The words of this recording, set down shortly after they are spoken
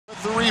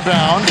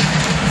Rebound.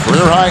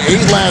 Career high 8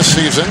 last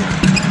season.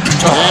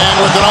 And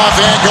with an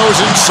offhand goes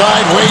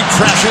inside. Wade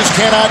crashes,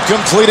 cannot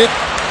complete it.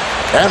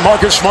 And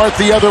Marcus Smart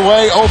the other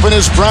way. Open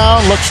is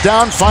Brown. Looks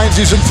down, finds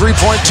he's in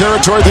three-point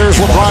territory. There's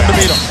LeBron to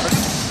meet him.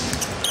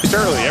 It's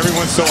early.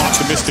 Everyone's so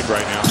optimistic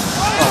right now.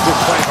 Oh, good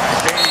play by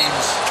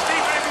Baynes.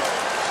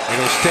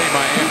 It'll stay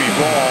Miami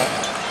ball.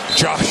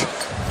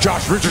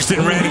 Josh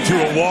Richardson ran into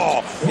a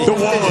wall. The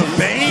wall of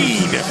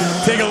Baynes.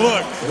 Take a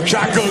look.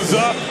 Shot goes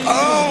up.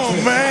 Oh,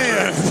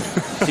 man.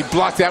 He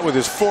blocked that with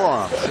his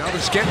forearm.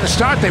 Celtics getting the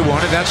start they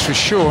wanted, that's for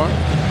sure.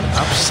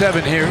 Up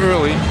 7 here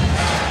early.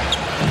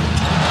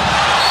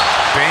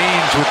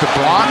 Baynes with the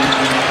block.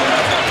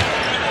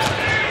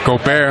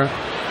 Gobert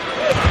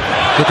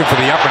looking for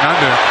the up and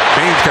under.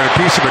 Baynes got a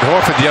piece of it.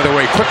 Horford the other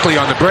way quickly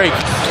on the break.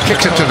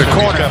 Kicks it to the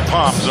corner. He's got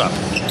palms up.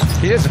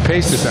 He doesn't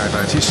pace the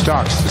sidelines. He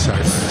stalks the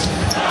sidelines.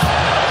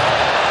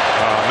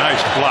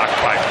 Nice block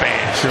by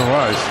Baynes. Sure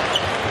was.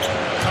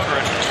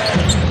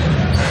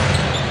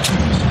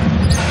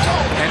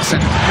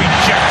 Henson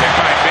rejected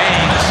by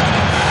Baynes.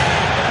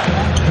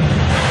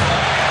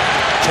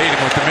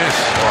 Tatum with the miss.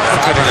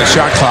 5 on the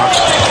shot clock.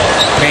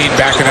 Payne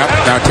backing up.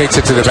 Now takes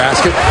it to the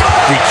basket.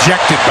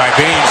 Rejected by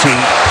Baynes, who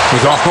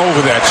was all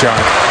over that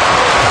shot.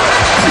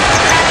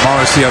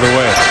 Morris the other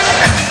way.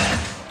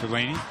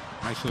 Delaney.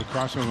 Nice little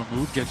crossover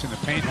move. Gets in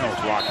the paint. Held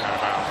blocked out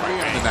of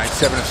bounds. Tonight,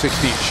 7 of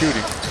 16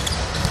 shooting.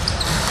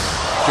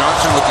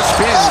 Johnson with the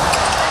spin.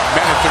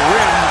 Men at the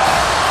rim.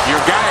 Your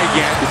guy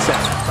again. It's an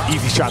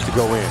easy shot to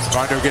go in.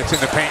 Rondo gets in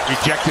the paint.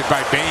 Rejected by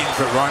Baynes,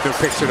 but Rondo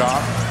picks it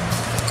off.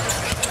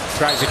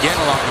 Tries again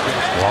along the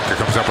bench. Walker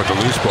comes up with the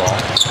loose ball.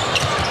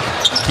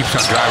 Keeps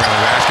on driving to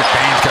the basket.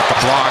 Baynes got the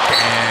block,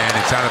 and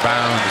it's out of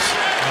bounds.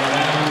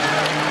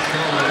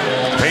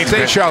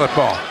 Baynes, Charlotte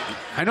ball.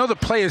 I know the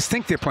players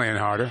think they're playing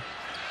harder.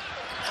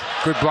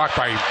 Good block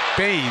by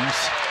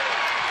Baynes.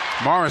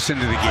 Morris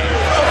into the game.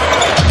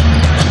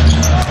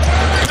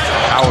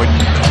 Howard.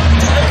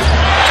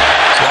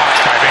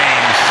 Blocked by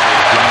Baynes.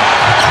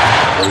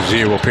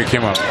 Rozier will pick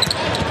him up.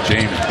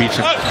 James beats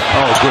him.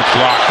 Oh, good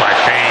block by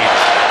Baynes.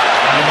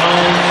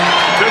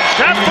 Good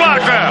step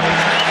block there.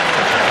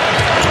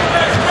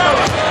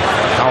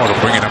 Howard will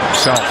bring it up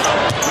himself.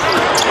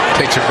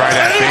 Takes it right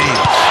at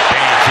Baynes.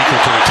 Baynes equal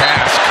to the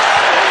task.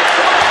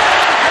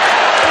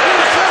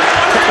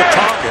 Pick a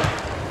target.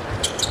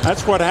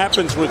 That's what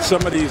happens with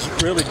some of these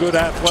really good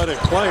athletic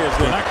players.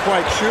 They're not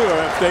quite sure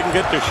if they can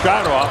get the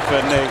shot off,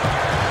 and they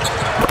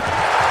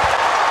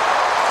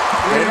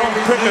don't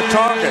pick a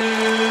target.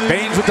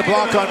 Baynes with the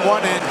block on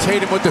one end,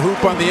 Tatum with the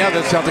hoop on the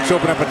other. Celtics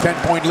open up a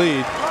 10-point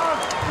lead.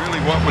 Really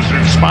what was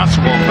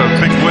responsible for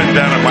the big win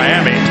down in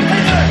Miami.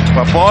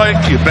 But boy,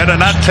 you better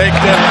not take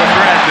that for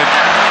granted.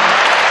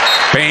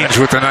 Baynes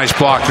with a nice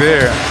block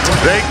there.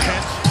 They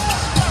can.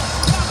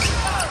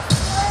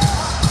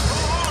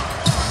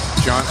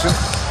 Johnson.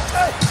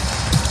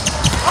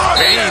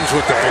 Baynes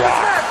with the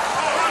block.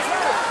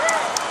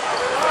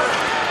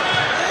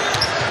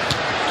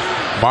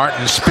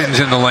 Martin spins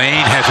in the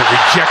lane, has it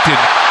rejected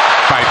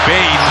by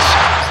Baynes.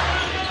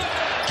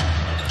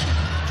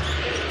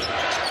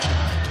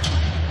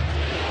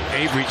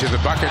 Avery to the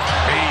bucket.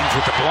 Baynes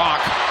with the block.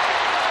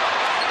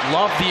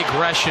 Love the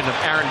aggression of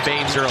Aron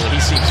Baynes early.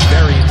 He seems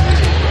very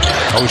intimidating.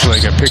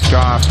 Mosley got picked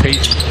off.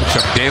 Payton with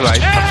some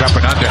daylight. Comes up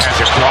and under. Has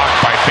it blocked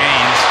by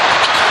Baynes.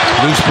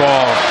 Loose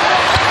ball.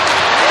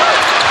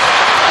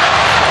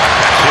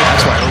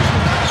 That's why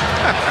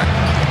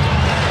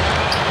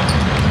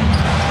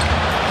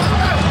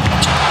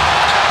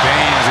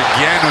Baynes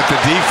again with the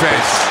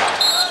defense.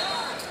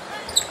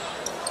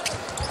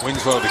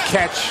 Winslow the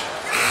catch.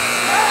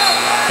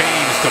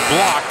 Baynes the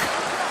block.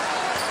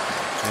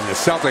 And the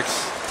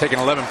Celtics take an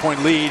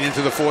 11-point lead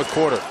into the fourth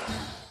quarter.